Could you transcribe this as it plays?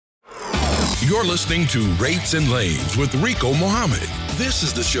You're listening to Rates and Lanes with Rico Mohammed. This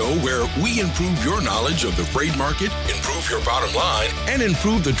is the show where we improve your knowledge of the freight market, improve your bottom line, and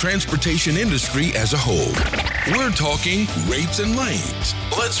improve the transportation industry as a whole. We're talking rates and lanes.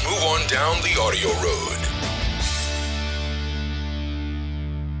 Let's move on down the audio road.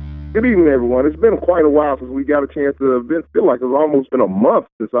 Good evening, everyone. It's been quite a while since we got a chance to feel like it's almost been a month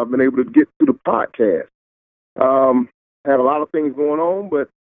since I've been able to get to the podcast. Had a lot of things going on, but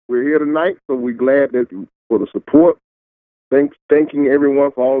we're here tonight, so we're glad that for the support. Thanking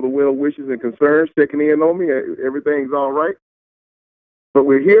everyone for all the well wishes and concerns, checking in on me. Everything's all right. But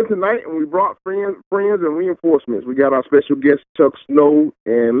we're here tonight, and we brought friends and reinforcements. We got our special guest, Chuck Snow,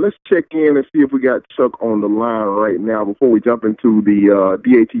 and let's check in and see if we got Chuck on the line right now before we jump into the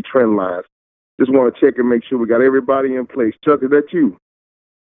DAT trend lines. Just want to check and make sure we got everybody in place. Chuck, is that you?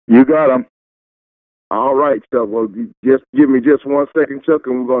 You got him. All right, Chuck. Well, just give me just 1 second, Chuck,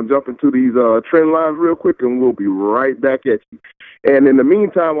 and we're going to jump into these trend lines real quick, and we'll be right back at you. And in the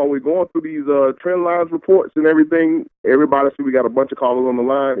meantime, while we're going through these trend lines reports and everything, everybody see we got a bunch of callers on the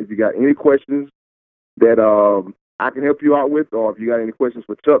line. If you got any questions that I can help you out with, or if you got any questions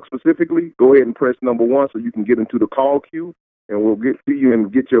for Chuck specifically, go ahead and press number 1 so you can get into the call queue, and we'll get to you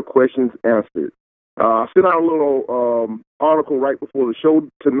and get your questions answered. I sent out a little article right before the show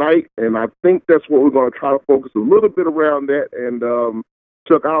tonight, and I think that's what we're going to try to focus a little bit around that. And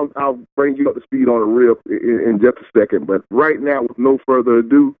Chuck, I'll bring you up to speed on it real in just a second. But right now, with no further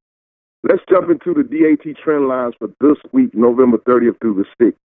ado, let's jump into the DAT trend lines for this week, November 30th through the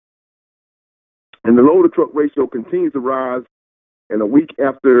 6th. And the load-to-truck ratio continues to rise in a week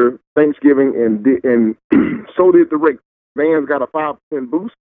after Thanksgiving, and so did the rate. Vans got a 5%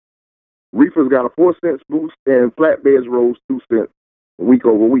 boost. Reefers got a 4-cent boost, and flatbeds rose 2 cents week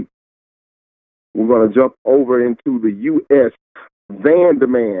over week. We're going to jump over into the U.S. van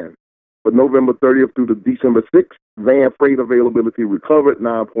demand for November 30th through to December 6th. Van freight availability recovered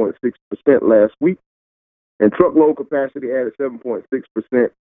 9.6% last week, and truckload capacity added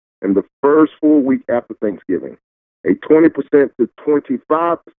 7.6% in the first full week after Thanksgiving. A 20% to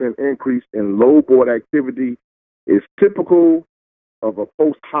 25% increase in load board activity is typical of a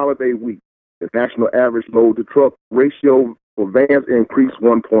post-holiday week. The national average load-to-truck ratio for vans increased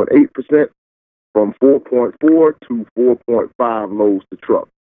 1.8% from 4.4 to 4.5 loads to truck.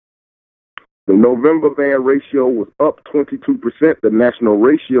 The November van ratio was up 22%. The national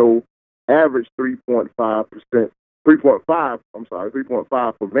ratio averaged 3.5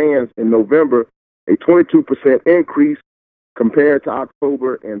 for vans in November, a 22% increase compared to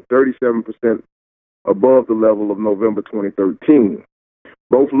October and 37% above the level of November 2013.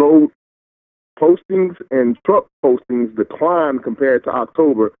 Both load postings and truck postings declined compared to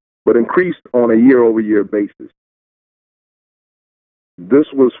October, but increased on a year-over-year basis.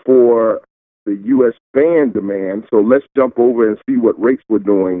 This was for the U.S. van demand, so let's jump over and see what rates we're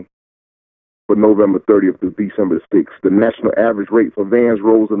doing for November 30th through December 6th. The national average rate for vans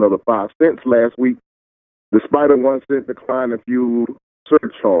rose another 5 cents last week, despite a 1 cent decline in fuel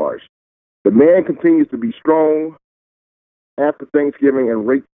surcharge. Demand continues to be strong after Thanksgiving, and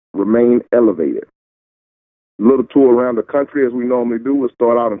rates remain elevated. A little tour around the country, as we normally do. We'll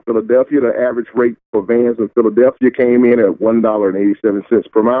start out in Philadelphia. The average rate for vans in Philadelphia came in at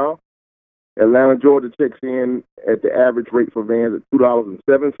 $1.87 per mile. Atlanta, Georgia checks in at the average rate for vans at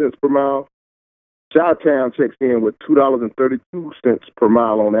 $2.07 per mile. Chi-Town checks in with $2.32 per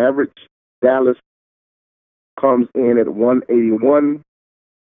mile on average. Dallas comes in at $1.81.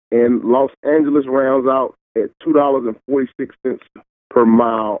 And Los Angeles rounds out at $2.46 per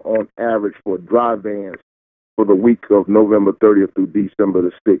mile on average for dry vans for the week of November 30th through December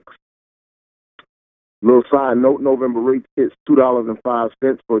the 6th. Little side note, November rate hits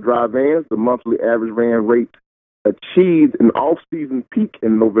 $2.05 for dry vans. The monthly average van rate achieved an off-season peak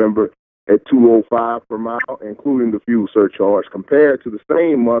in November at $2.05 per mile, including the fuel surcharge. Compared to the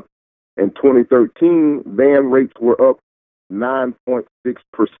same month in 2013, van rates were up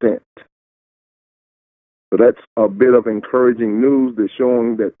 9.6%. So that's a bit of encouraging news that's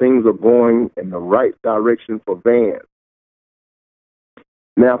showing that things are going in the right direction for vans.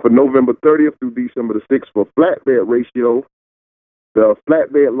 Now, for November 30th through December the 6th, for flatbed ratio, the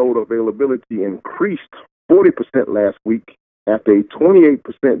flatbed load availability increased 40% last week after a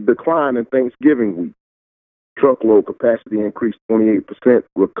 28% decline in Thanksgiving week. Truckload capacity increased 28%,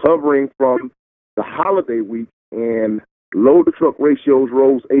 recovering from the holiday week, and load-to-truck ratios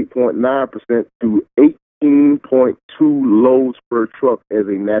rose 8.9% to 18.2 loads per truck as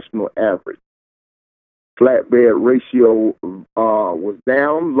a national average. Flatbed ratio was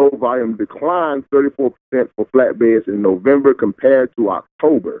down. Low volume declined 34% for flatbeds in November compared to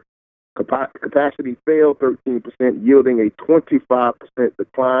October. Capacity fell 13%, yielding a 25%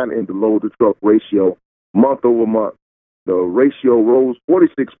 decline in the load-to-truck ratio month over month. The ratio rose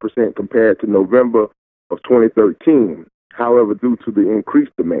 46% compared to November of 2013, however, due to the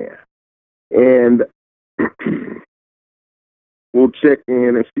increased demand. And we'll check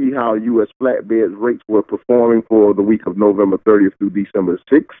in and see how U.S. flatbed rates were performing for the week of November 30th through December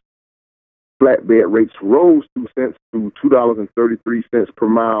 6th. Flatbed rates rose 2 cents to $2.33 per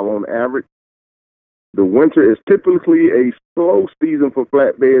mile on average. The winter is typically a slow season for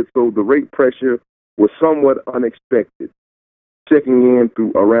flatbeds, so the rate pressure was somewhat unexpected. Checking in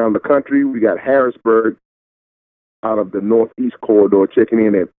through around the country, we got Harrisburg out of the Northeast Corridor checking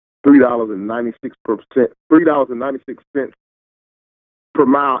in at $3.96 per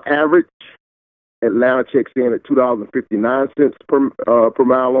mile average. Atlanta checks in at $2.59 per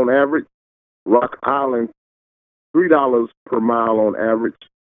mile on average. Rock Island, $3 per mile on average.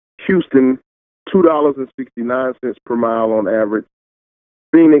 Houston, $2.69 per mile on average.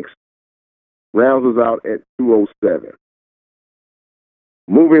 Phoenix rounds us out at $2.07.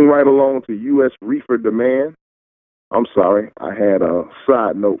 Moving right along to U.S. reefer demand. I'm sorry, I had a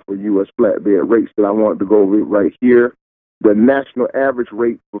side note for U.S. flatbed rates that I wanted to go over right here. The national average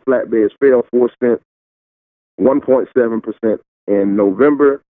rate for flatbeds fell 4 cents, 1.7% in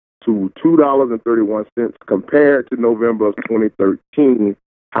November to $2.31 compared to November of 2013.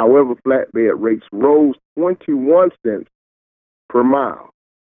 However, flatbed rates rose 21 cents per mile.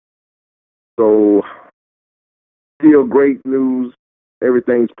 So, still great news.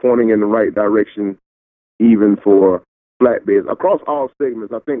 Everything's pointing in the right direction, even for flatbeds. Across all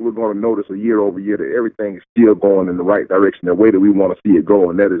segments, I think we're going to notice a year over year that everything is still going in the right direction, the way that we want to see it go,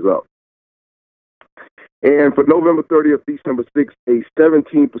 and that is up. And for November 30th, December 6th, a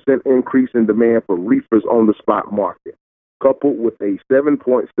 17% increase in demand for reefers on the spot market, coupled with a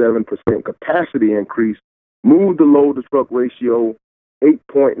 7.7% capacity increase, moved the load-to-truck ratio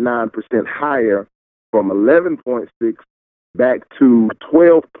 8.9% higher from 11.6 back to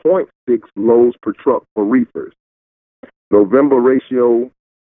 12.6 loads per truck for reefers. November ratio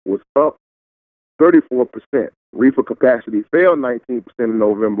was up 34%. Reefer capacity fell 19% in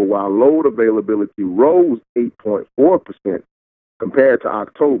November, while load availability rose 8.4% compared to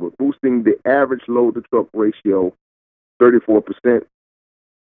October, boosting the average load-to-truck ratio 34%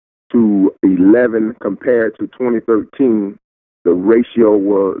 to 11 compared to 2013. The ratio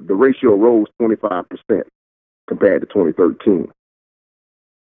rose 25% compared to 2013.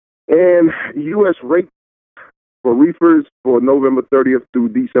 And U.S. rate for reefers for November 30th through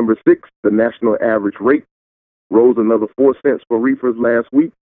December 6th, the national average rate rose another 4 cents for reefers last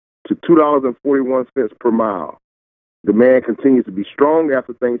week to $2.41 per mile. Demand continues to be strong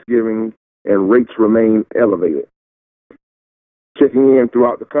after Thanksgiving, and rates remain elevated. Checking in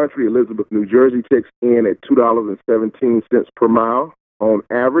throughout the country, Elizabeth, New Jersey checks in at $2.17 per mile on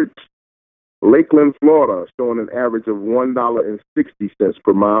average. Lakeland, Florida, showing an average of $1.60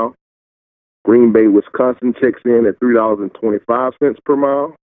 per mile. Green Bay, Wisconsin checks in at $3.25 per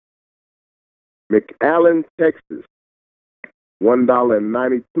mile. McAllen, Texas,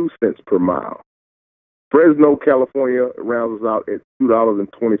 $1.92 per mile. Fresno, California, rounds us out at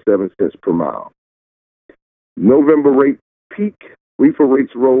 $2.27 per mile. November rate peak, reefer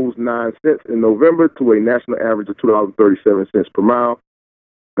rates rose 9 cents in November to a national average of $2.37 per mile,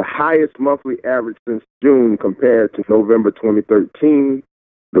 the highest monthly average since June compared to November 2013.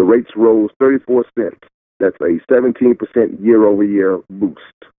 The rates rose 34 cents. That's a 17% year-over-year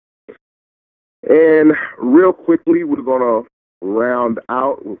boost. And real quickly, we're going to round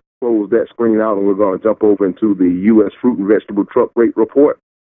out, we'll close that screen out, and we're going to jump over into the U.S. fruit and vegetable truck rate report.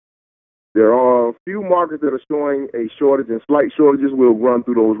 There are a few markets that are showing a shortage and slight shortages. We'll run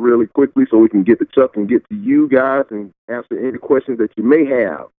through those really quickly so we can get to Chuck and get to you guys and answer any questions that you may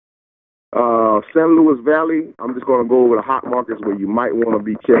have. San Luis Valley, I'm just going to go over the hot markets where you might want to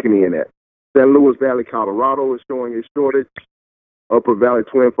be checking in at. San Luis Valley, Colorado is showing a shortage. Upper Valley,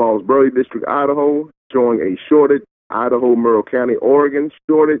 Twin Falls, Burley District, Idaho, showing a shortage. Idaho, Merle County, Oregon,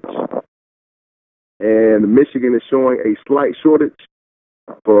 shortage. And Michigan is showing a slight shortage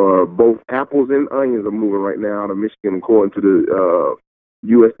for both apples and onions are moving right now out of Michigan, according to the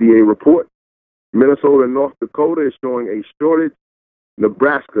USDA report. Minnesota and North Dakota is showing a shortage.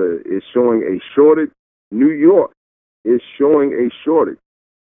 Nebraska is showing a shortage. New York is showing a shortage.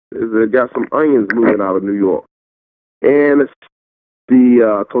 They got some onions moving out of New York. And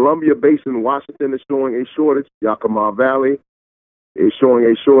the Columbia Basin, Washington, is showing a shortage. Yakima Valley is showing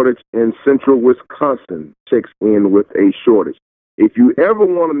a shortage. And central Wisconsin checks in with a shortage. If you ever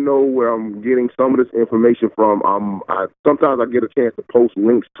want to know where I'm getting some of this information from, sometimes I get a chance to post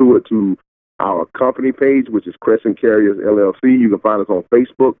links to it to our company page, which is Crescent Carriers LLC. You can find us on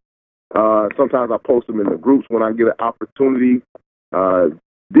Facebook. Sometimes I post them in the groups when I get an opportunity.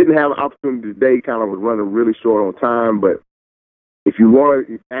 Didn't have an opportunity today, kind of was running really short on time, but if you want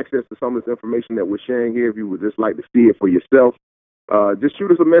access to some of this information that we're sharing here, if you would just like to see it for yourself, just shoot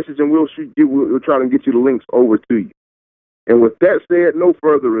us a message and we'll try to get you the links over to you. And with that said, no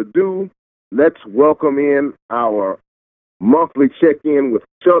further ado, let's welcome in our monthly check-in with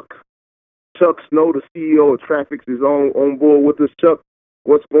Chuck. Chuck Snow, the CEO of Trafix, is on board with us. Chuck,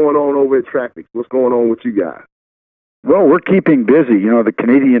 what's going on over at Trafix? What's going on with you guys? Well, we're keeping busy. You know, the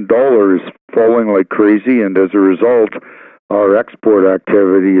Canadian dollar is falling like crazy, and as a result, our export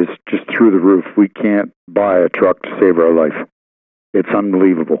activity is just through the roof. We can't buy a truck to save our life. It's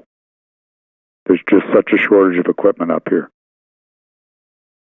unbelievable. There's just such a shortage of equipment up here.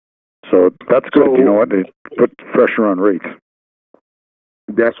 So that's good. So, you know what? They put pressure on rates.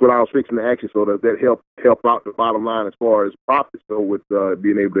 That's what I was fixing to ask you. So does that help out the bottom line as far as profits, so with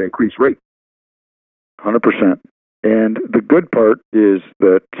being able to increase rates? 100%. And the good part is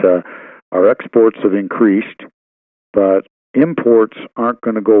that our exports have increased, but imports aren't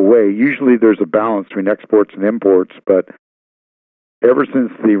going to go away. Usually there's a balance between exports and imports, but ever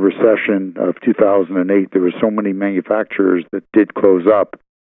since the recession of 2008, there were so many manufacturers that did close up,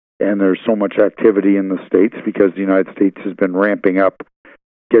 and there's so much activity in the States because the United States has been ramping up,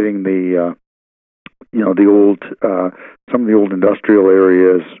 getting the some of the old industrial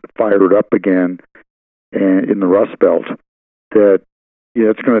areas fired up again, and in the Rust Belt, that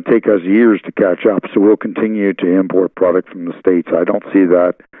it's going to take us years to catch up. So we'll continue to import product from the States. I don't see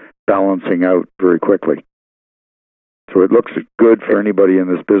that balancing out very quickly. So it looks good for anybody in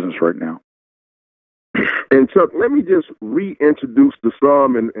this business right now. And Chuck, let me just reintroduce to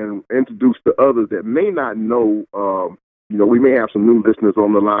some and introduce to others that may not know. We may have some new listeners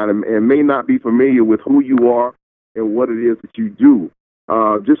on the line and may not be familiar with who you are and what it is that you do.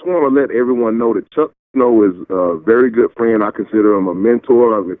 Just want to let everyone know that Chuck Snow is a very good friend. I consider him a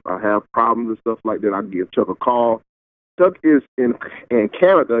mentor. If I have problems and stuff like that, I give Chuck a call. Chuck is in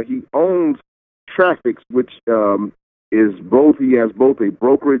Canada. He owns Trafix, which is both. He has both a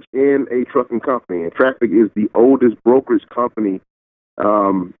brokerage and a trucking company. And Trafix is the oldest brokerage company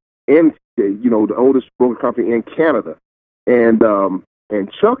the oldest brokerage company in Canada. And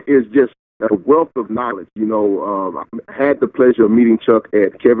Chuck is just a wealth of knowledge. I had the pleasure of meeting Chuck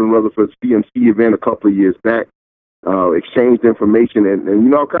at Kevin Rutherford's CMC event a couple of years back, exchanged information,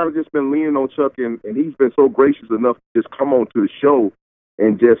 and I've kind of just been leaning on Chuck, and he's been so gracious enough to just come on to the show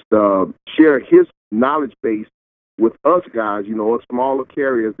and just share his knowledge base with us guys, us smaller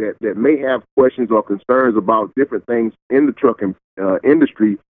carriers that may have questions or concerns about different things in the trucking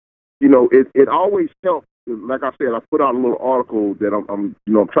industry. It always helps. Like I said, I put out a little article that I'm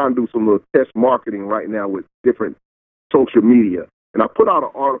trying to do some little test marketing right now with different social media. And I put out an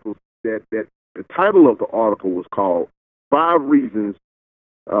article that the title of the article was called 5 Reasons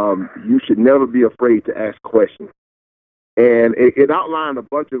You Should Never Be Afraid to Ask Questions. And it outlined a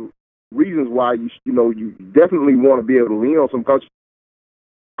bunch of reasons why you definitely want to be able to lean on some coaches.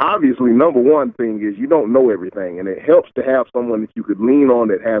 Obviously, number one thing is you don't know everything, and it helps to have someone that you could lean on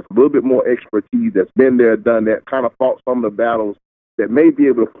that has a little bit more expertise, that's been there, done that, kind of fought some of the battles, that may be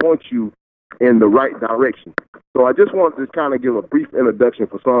able to point you in the right direction. So I just wanted to kind of give a brief introduction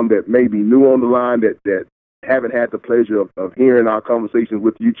for some that may be new on the line, that haven't had the pleasure of hearing our conversations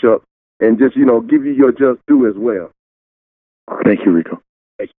with you, Chuck, and just, give you your just due as well. Thank you, Rico.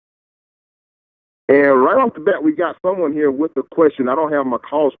 And right off the bat, we got someone here with a question. I don't have my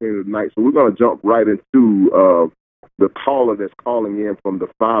call screen tonight, so we're going to jump right into the caller that's calling in from the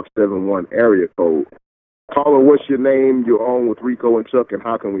 571 area code. Caller, what's your name? You're on with Rico and Chuck, and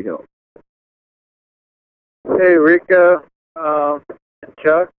how can we help? Hey, Rico,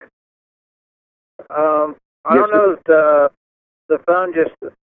 Chuck. I don't know if the phone just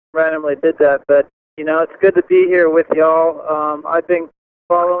randomly did that, but, it's good to be here with y'all. I've been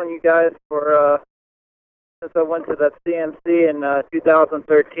following you guys for since I went to that CMC in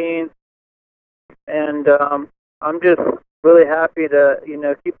 2013, and I'm just really happy to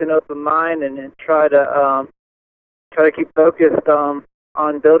keep an open mind and try to keep focused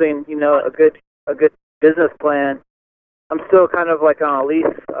on building a good business plan. I'm still kind of like on a lease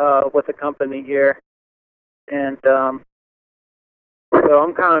with the company here, and so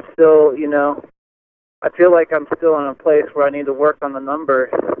I'm kind of still I feel like I'm still in a place where I need to work on the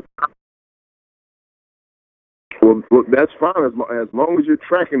numbers. Well, that's fine as long as you're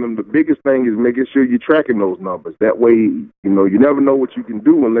tracking them. The biggest thing is making sure you're tracking those numbers. That way, you never know what you can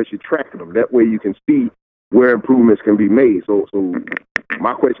do unless you're tracking them. That way, you can see where improvements can be made. So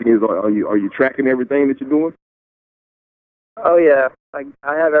my question is, are you tracking everything that you're doing? Oh yeah,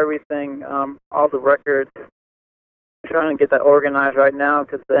 I have everything, all the records. I'm trying to get that organized right now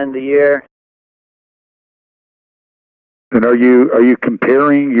because it's the end of the year. And are you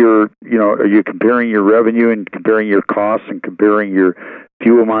comparing your revenue and comparing your costs and comparing your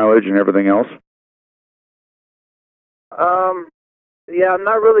fuel mileage and everything else? Yeah, I'm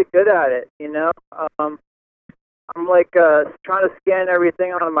not really good at it, I'm like trying to scan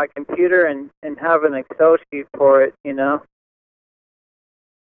everything on my computer and have an Excel sheet for it,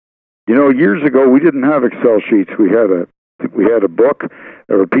 Years ago we didn't have Excel sheets. We had a book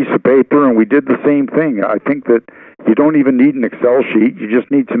or a piece of paper, and we did the same thing. I think that you don't even need an Excel sheet. You just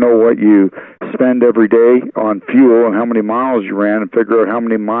need to know what you spend every day on fuel and how many miles you ran, and figure out how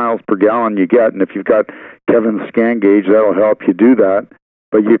many miles per gallon you get. And if you've got Kevin's scan gauge, that'll help you do that.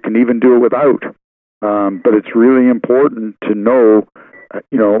 But you can even do it without. But it's really important to know,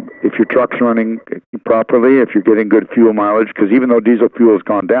 if your truck's running properly, if you're getting good fuel mileage, because even though diesel fuel has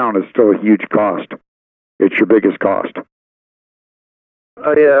gone down, it's still a huge cost. It's your biggest cost.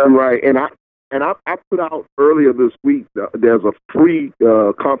 Oh yeah, right. And I put out earlier this week. There's a free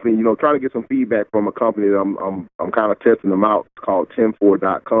company. Trying to get some feedback from a company that I'm kind of testing them out. It's called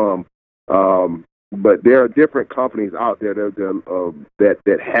 10-4.com. But there are different companies out there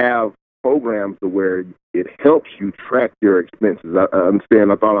that have programs to where it helps you track your expenses. I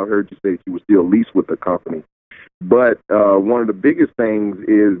understand. I thought I heard you say you were still leased with the company. But one of the biggest things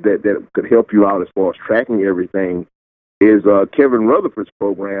is that could help you out as far as tracking everything is Kevin Rutherford's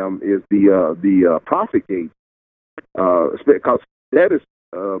program is the profit gauge, because that is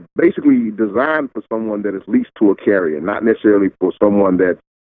basically designed for someone that is leased to a carrier, not necessarily for someone that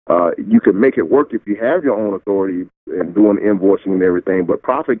you can make it work if you have your own authority and doing invoicing and everything. But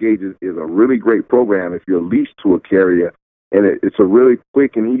profit gauge is a really great program if you're leased to a carrier, and it's a really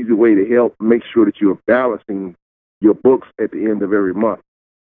quick and easy way to help make sure that you're balancing your books at the end of every month.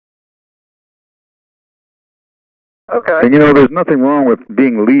 Okay. And there's nothing wrong with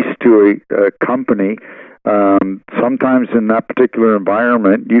being leased to a company. Sometimes in that particular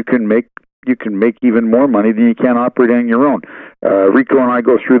environment, you can make even more money than you can operating on your own. Rico and I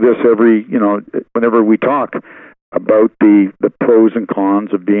go through this whenever we talk about the pros and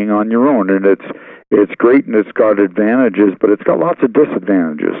cons of being on your own. And it's great and it's got advantages, but it's got lots of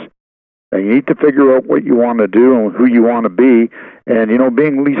disadvantages. And you need to figure out what you want to do and who you want to be. And,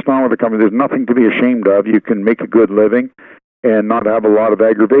 being leased on with a company, there's nothing to be ashamed of. You can make a good living and not have a lot of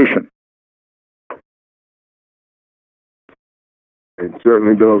aggravation. It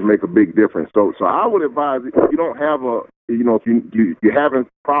certainly does make a big difference. So I would advise, if you don't have if you're having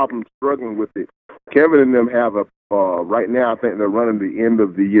problems struggling with it, Kevin and them have right now, I think they're running the end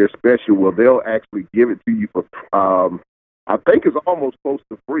of the year special where they'll actually give it to you for, I think it's almost close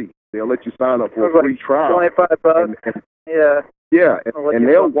to free. They'll let you sign up for a free trial. $25. Yeah. Yeah, and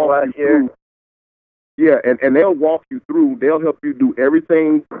they'll walk you through. Yeah, and they'll walk you through. They'll help you do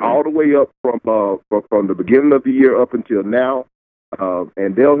everything all the way up from the beginning of the year up until now.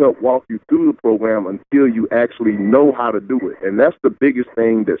 And they'll help walk you through the program until you actually know how to do it. And that's the biggest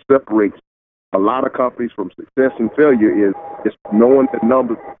thing that separates a lot of companies from success and failure is just knowing the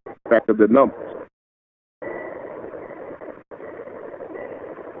numbers, the fact of the numbers.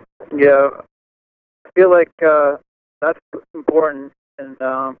 Yeah, I feel like that's important. And,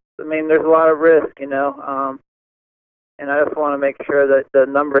 there's a lot of risk, and I just want to make sure that the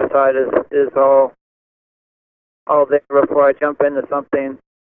number side is all there before I jump into something.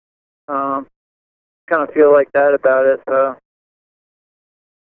 Kind of feel like that about it. So.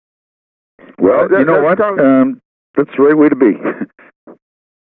 Well, you know what? That's the right way to be.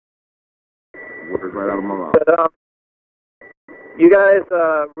 Words right out of my mouth. But, you guys,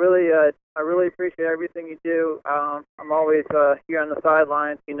 I really appreciate everything you do. I'm always here on the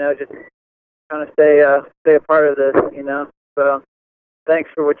sidelines, just trying to stay a part of this, So, thanks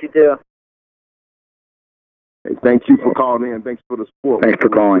for what you do. Hey, thank you for calling in. Thanks for the support. Thanks for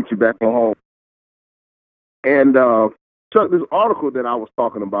calling. Get you back on home. And Chuck, this article that I was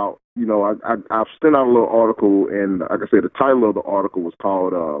talking about, I've sent out a little article, and like I said, the title of the article was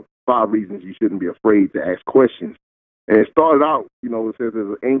called 5 Reasons You Shouldn't Be Afraid to Ask Questions. And it started out, it says there's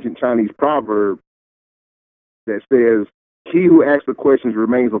an ancient Chinese proverb that says, he who asks the questions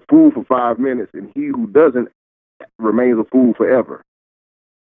remains a fool for 5 minutes, and he who doesn't remains a fool forever.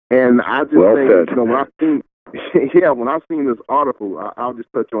 And I just think, when I've seen this article, I'll just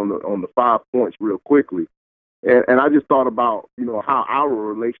touch on the 5 points real quickly. And I just thought about, how our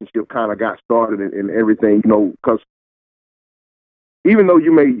relationship kind of got started and everything, because even though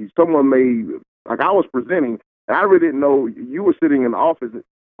someone may, like I was presenting, and I really didn't know you were sitting in the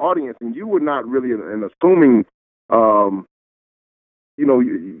audience, and you were not really an assuming, an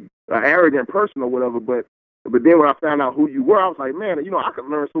arrogant person or whatever. But then when I found out who you were, I was like, man, I could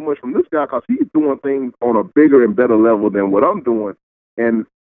learn so much from this guy because he's doing things on a bigger and better level than what I'm doing. And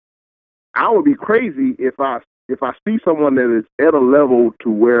I would be crazy if I see someone that is at a level to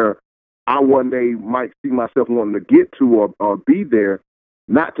where I one day might see myself wanting to get to or be there,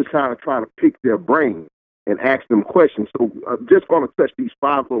 not to kind of try to pick their brain and ask them questions. So I'm just going to touch these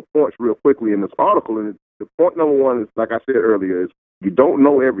 5 little points real quickly in this article. And the point number 1 is, like I said earlier, is you don't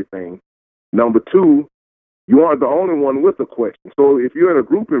know everything. Number 2, you aren't the only one with a question. So if you're in a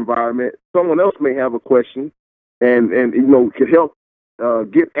group environment, someone else may have a question and could help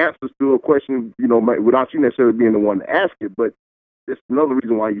get answers to a question, without you necessarily being the one to ask it. But it's another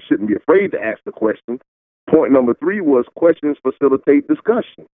reason why you shouldn't be afraid to ask the question. Point number 3 was questions facilitate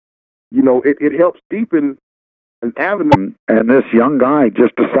discussion. It helps deepen an avenue. And this young guy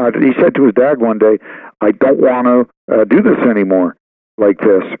just decided, he said to his dad one day, I don't want to do this anymore like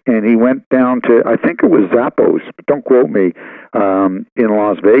this. And he went down to, I think it was Zappos, but don't quote me, in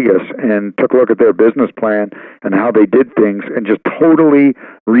Las Vegas, and took a look at their business plan and how they did things and just totally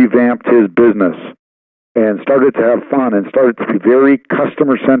revamped his business and started to have fun and started to be very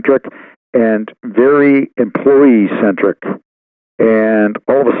customer-centric and very employee-centric. And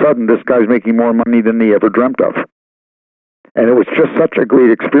all of a sudden, this guy's making more money than he ever dreamt of. And it was just such a great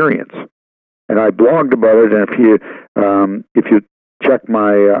experience. And I blogged about it. And if you check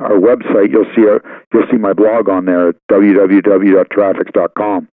my our website, you'll see my blog on there at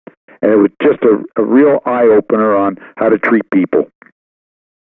www.traffics.com. And it was just a real eye opener on how to treat people.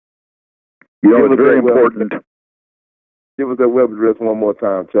 It's very important. Give us that web address one more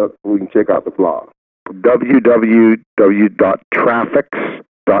time, Chuck, so we can check out the blog.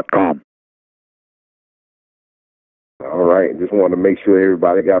 www.traffics.com. All right. Just wanted to make sure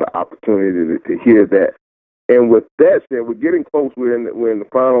everybody got an opportunity to hear that. And with that said, we're getting close. We're in the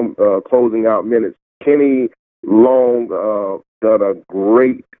final closing out minutes. Kenny Long done a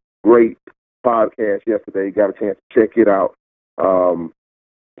great podcast yesterday. Got a chance to check it out.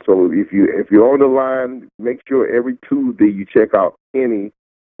 So if you're on the line, make sure every Tuesday you check out Kenny.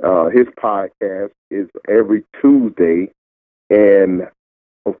 His podcast is every Tuesday, and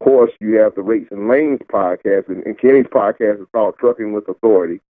of course you have the Rates and Lanes podcast, and Kenny's podcast is called Trucking with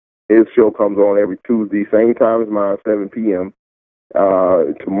Authority. His show comes on every Tuesday, same time as mine, 7 p.m.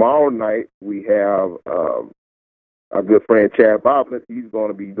 Tomorrow night we have our good friend Chad Boblett. He's going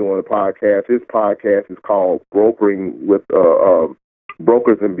to be doing a podcast. His podcast is called Brokering with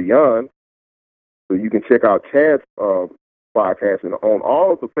Brokers and Beyond. So you can check out Chad's podcast. And on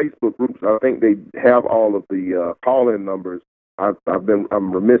all of the Facebook groups, I think they have all of the call-in numbers. I'm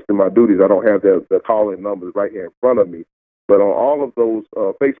remiss in my duties. I don't have the call-in numbers right here in front of me. But on all of those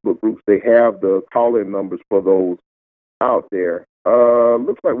Facebook groups, they have the call-in numbers for those out there.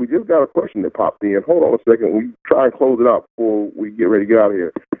 Looks like we just got a question that popped in. Hold on a second. We try and close it out before we get ready to get out of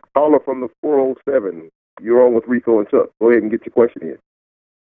here. Caller from the 407. You're on with Rico and Chuck. Go ahead and get your question in.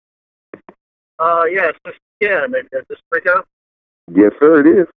 Yes, yeah, is this Rico? Yes, sir, it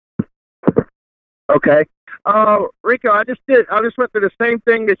is. Okay. Rico, I just went through the same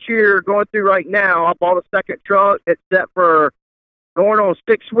thing that you're going through right now. I bought a second truck. It's set for going on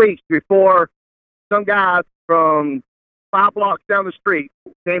 6 weeks before some guy from 5 blocks down the street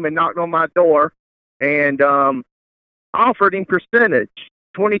came and knocked on my door and offered him percentage,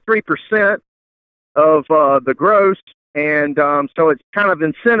 23% of the gross, and so it's kind of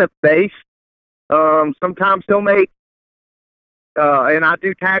incentive-based. Sometimes he'll make, and I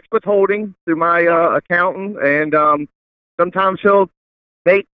do tax withholding through my accountant, and sometimes he'll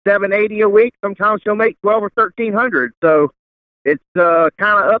make $780 a week. Sometimes he'll make $1,200 or $1,300. So it's kind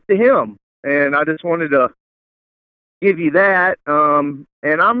of up to him. And I just wanted to give you that. And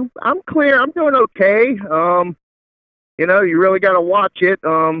I'm clear. I'm doing okay. You really got to watch it.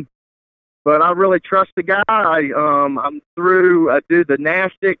 But I really trust the guy. I'm through. I do the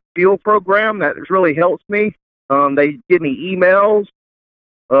NASTC fuel program. That really helps me. They give me emails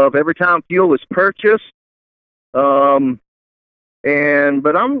of every time fuel is purchased. But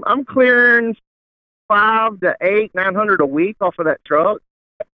I'm clearing 500 to 800, 900 a week off of that truck.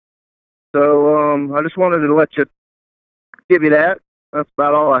 So I just wanted to give you that. That's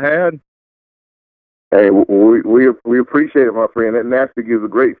about all I had. Hey, we appreciate it, my friend. That NASTC is a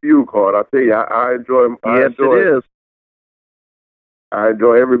great fuel card. I tell you, I enjoy it. Yes, it is. I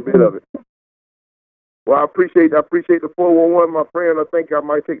enjoy every bit of it. Well, I appreciate the 411, my friend. I think I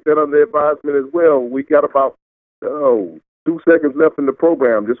might take that under advisement as well. We got about 2 seconds left in the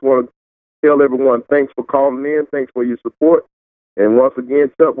program. Just want to tell everyone thanks for calling in. Thanks for your support. And once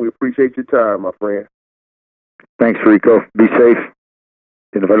again, Chuck, we appreciate your time, my friend. Thanks, Rico. Be safe.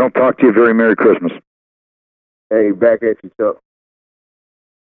 And if I don't talk to you, very Merry Christmas. Hey, back at you, Chuck.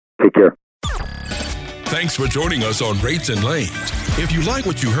 Take care. Thanks for joining us on Rates and Lanes. If you like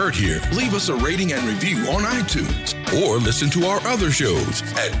what you heard here, leave us a rating and review on iTunes or listen to our other shows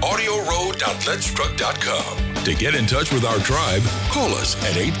at audioroad.letstruck.com. To get in touch with our tribe, call us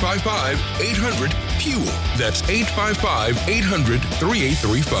at 855-800-FUEL. That's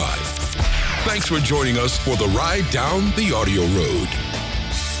 855-800-3835. Thanks for joining us for the ride down the audio road.